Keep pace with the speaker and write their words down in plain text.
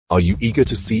Are you eager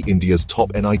to see India's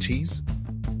top NITs?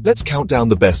 Let's count down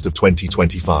the best of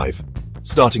 2025.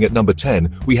 Starting at number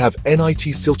 10, we have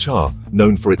NIT Silchar,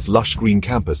 known for its lush green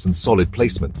campus and solid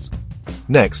placements.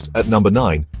 Next, at number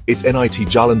 9, it's NIT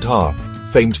Jalandhar,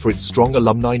 famed for its strong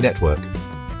alumni network.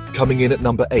 Coming in at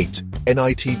number 8,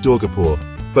 NIT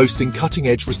Durgapur, boasting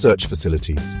cutting-edge research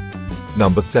facilities.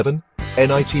 Number 7,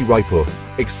 NIT Raipur,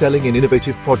 excelling in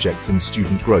innovative projects and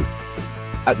student growth.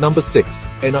 At number 6,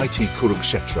 NIT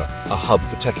Kurukshetra, a hub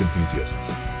for tech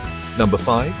enthusiasts. Number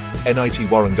 5,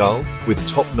 NIT Warangal, with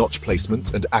top-notch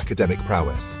placements and academic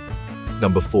prowess.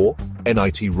 Number 4,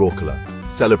 NIT Rourkela,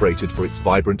 celebrated for its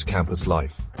vibrant campus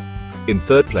life. In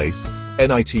third place,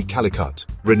 NIT Calicut,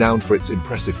 renowned for its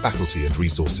impressive faculty and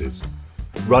resources.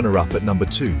 Runner-up at number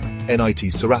 2,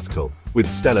 NIT Sarathkal, with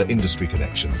stellar industry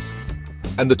connections.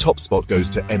 And the top spot goes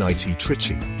to NIT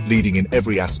Trichy, leading in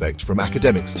every aspect from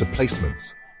academics to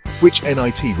placements. Which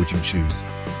NIT would you choose?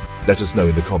 Let us know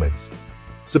in the comments.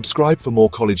 Subscribe for more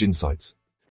college insights.